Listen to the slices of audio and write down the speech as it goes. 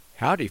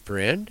Howdy,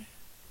 friend.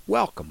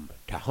 Welcome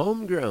to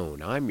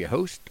Homegrown. I'm your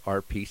host,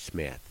 R.P.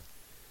 Smith.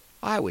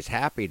 I was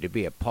happy to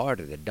be a part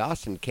of the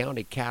Dawson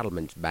County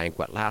Cattlemen's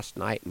Banquet last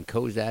night in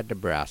Cozad,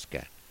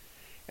 Nebraska.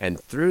 And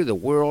through the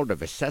world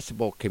of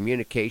accessible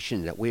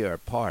communication that we are a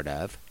part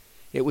of,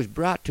 it was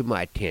brought to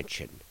my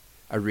attention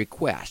a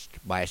request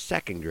by a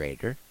second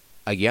grader,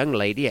 a young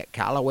lady at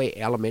Callaway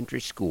Elementary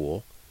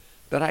School,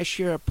 that I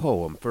share a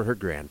poem for her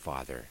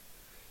grandfather,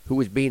 who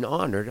was being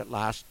honored at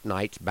last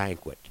night's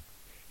banquet.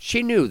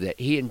 She knew that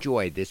he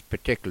enjoyed this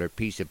particular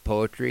piece of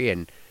poetry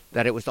and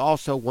that it was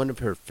also one of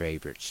her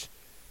favorites.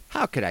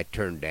 How could I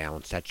turn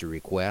down such a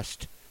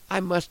request?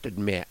 I must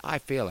admit I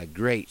feel a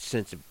great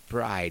sense of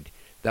pride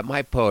that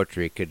my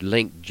poetry could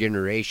link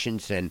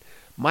generations and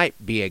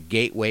might be a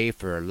gateway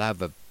for a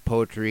love of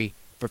poetry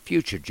for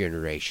future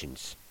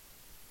generations.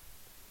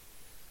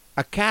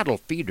 A cattle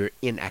feeder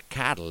in a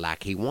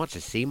Cadillac, he wants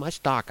to see my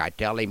stock. I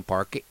tell him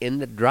park it in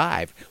the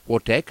drive. We'll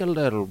take a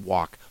little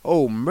walk.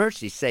 Oh,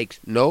 mercy sakes,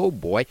 no,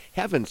 boy,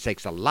 heaven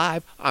sakes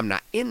alive. I'm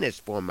not in this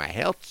for my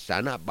health,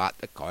 son. I bought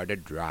the car to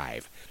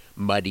drive.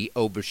 Muddy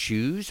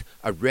overshoes,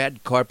 a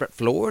red carpet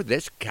floor.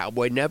 This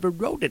cowboy never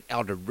rode an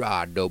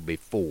Eldorado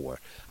before.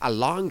 A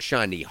long,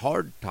 shiny,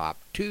 hard-top,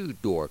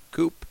 two-door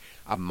coupe.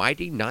 A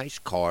mighty nice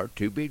car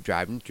to be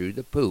driving through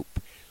the poop.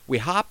 We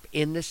hop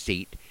in the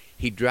seat.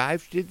 He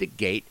drives to the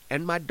gate,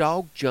 and my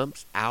dog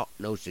jumps out,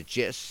 knows to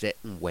just sit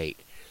and wait.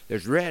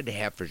 There's red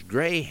heifers,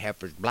 gray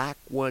heifers, black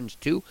ones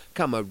too,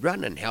 come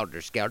a-runnin'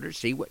 helter-skelter,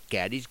 see what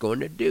Caddy's going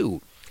to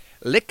do.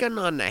 Lickin'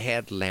 on the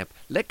headlamp,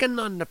 lickin'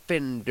 on the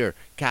fender,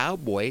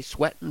 cowboy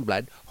sweatin'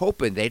 blood,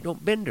 hoping they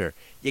don't bend her.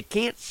 You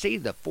can't see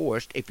the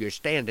forest if you're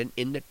standin'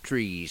 in the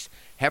trees.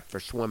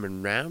 Heifer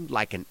swimmin' round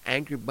like an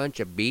angry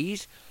bunch of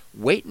bees,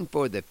 waitin'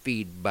 for the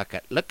feed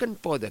bucket, lookin'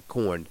 for the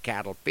corn.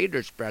 Cattle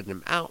feeders spread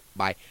them out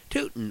by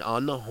tootin'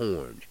 on the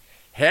horn.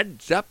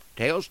 Heads up,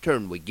 tails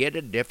turn, we get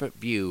a different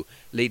view.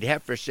 Lead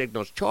heifer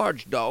signals,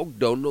 charge, dog,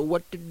 don't know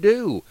what to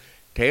do.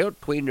 Tail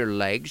tween her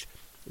legs,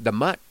 the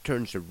mutt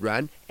turns to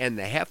run, and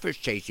the heifers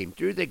chase him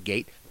through the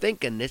gate,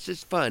 thinkin' this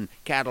is fun.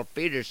 Cattle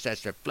feeder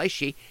says they're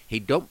fleshy, he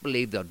don't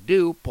believe they'll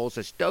do, pulls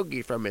a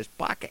stogie from his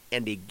pocket,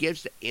 and he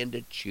gives the end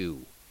a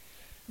chew.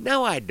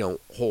 Now I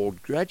don't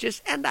hold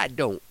grudges, and I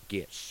don't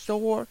get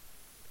sore,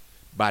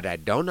 but I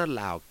don't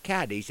allow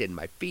caddies in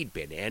my feed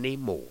bin any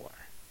more.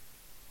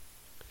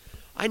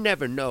 I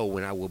never know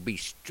when I will be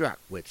struck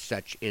with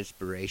such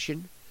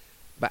inspiration,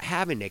 but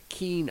having a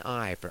keen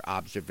eye for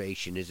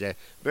observation is a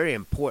very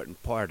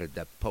important part of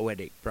the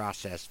poetic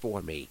process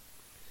for me.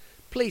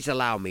 Please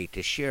allow me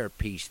to share a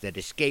piece that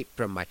escaped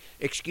from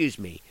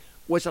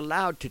was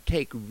allowed to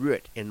take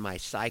root in my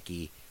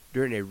psyche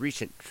during a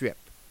recent trip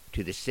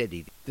to the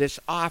city. This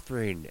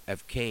offering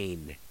of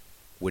Cain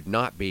would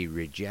not be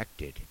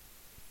rejected,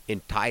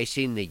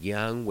 enticing the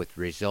young with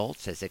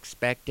results as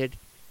expected,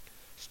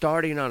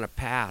 starting on a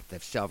path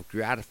of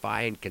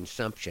self-gratifying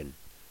consumption,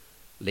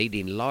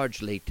 leading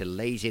largely to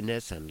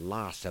laziness and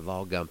loss of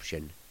all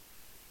gumption.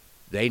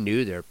 They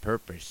knew their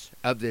purpose.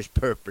 Of this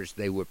purpose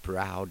they were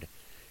proud,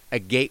 a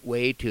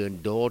gateway to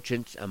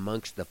indulgence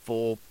amongst the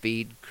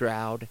full-feed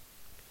crowd.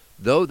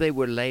 Though they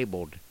were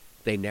labeled,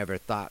 they never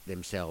thought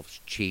themselves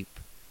cheap.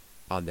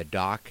 On the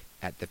dock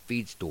at the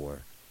feed store,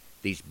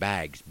 these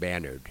bags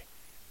bannered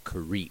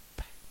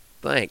creep.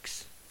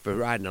 Thanks for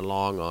riding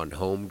along on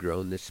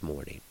Homegrown this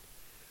morning.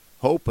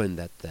 Hoping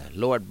that the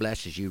Lord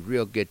blesses you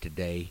real good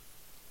today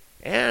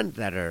and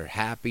that our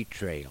happy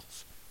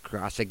trails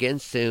cross again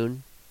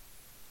soon.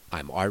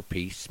 I'm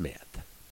R.P. Smith.